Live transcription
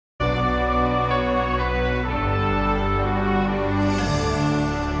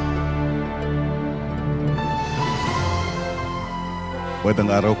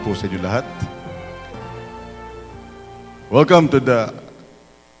Magandang araw po sa inyo lahat. Welcome to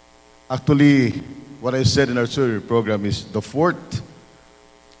actually, what I said in our survey program is the fourth.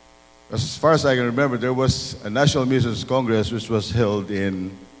 As far as I can remember, there was a National Missions Congress which was held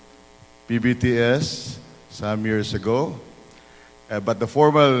in PBTS some years ago. But the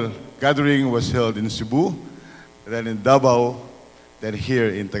formal gathering was held in Cebu, then in Davao, then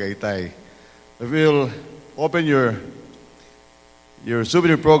here in Tagaytay. If you'll open your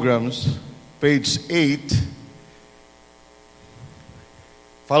souvenir programs, page 8,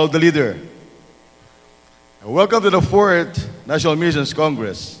 follow the leader. Welcome to the fourth National Missions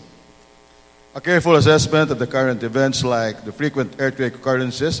Congress. A careful assessment of the current events like the frequent earthquake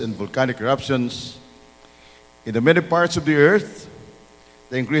occurrences and volcanic eruptions in the many parts of the earth,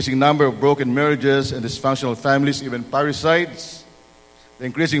 the increasing number of broken marriages and dysfunctional families, even parricides, the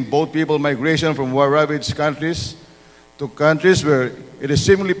increasing boat people migration from war-ravaged countries to countries where it is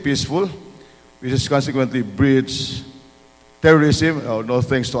seemingly peaceful, which is consequently breeds terrorism, no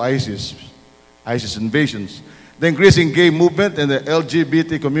thanks to ISIS invasions. The increasing gay movement and the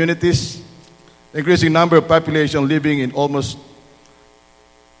LGBT communities, the increasing number of population living in almost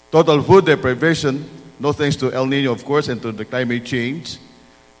total food deprivation, no thanks to El Nino, of course, and to the climate change.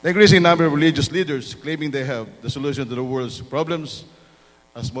 The increasing number of religious leaders claiming they have the solution to the world's problems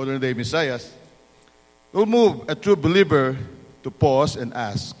as modern-day messiahs will move a true believer to pause and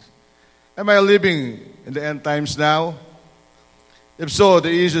ask, am I living in the end times now? If so, the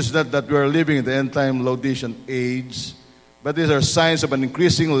issue is not that we are living in the end time Laodicean age, but these are signs of an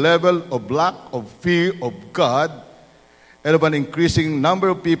increasing level of lack of fear of God and of an increasing number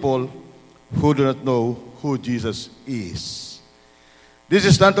of people who do not know who Jesus is. This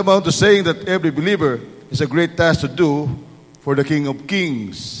is tantamount to saying that every believer is a great task to do for the King of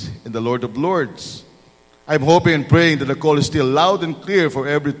Kings and the Lord of Lords. I'm hoping and praying that the call is still loud and clear for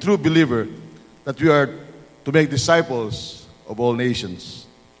every true believer that we are to make disciples of all nations.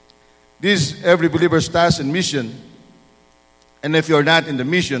 This is every believer's task and mission. And if you're not in the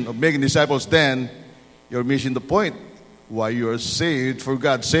mission of making disciples, then you're missing the point. Why you are saved, for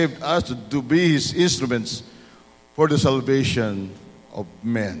God saved us to be His instruments for the salvation of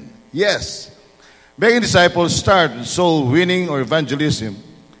men. Yes, making disciples start with soul winning or evangelism.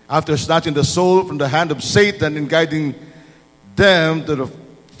 After snatching the soul from the hand of Satan and guiding them to the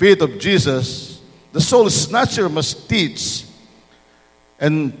feet of Jesus, the soul snatcher must teach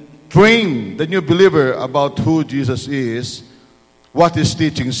and train the new believer about who Jesus is, what His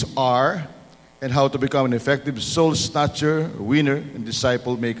teachings are, and how to become an effective soul snatcher, winner, and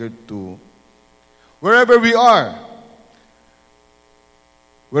disciple maker too. Wherever we are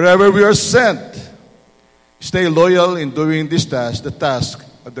sent, stay loyal in doing this task, the task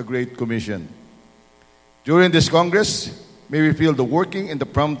of the Great Commission. During this Congress, may we feel the working and the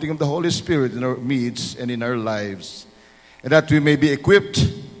prompting of the Holy Spirit in our midst and in our lives, and that we may be equipped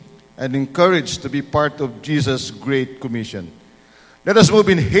and encouraged to be part of Jesus' Great Commission. Let us move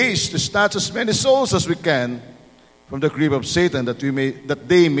in haste to snatch as many souls as we can from the grip of Satan, that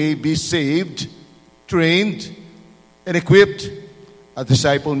they may be saved, trained, and equipped as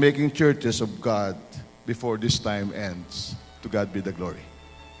disciple-making churches of God before this time ends. To God be the glory.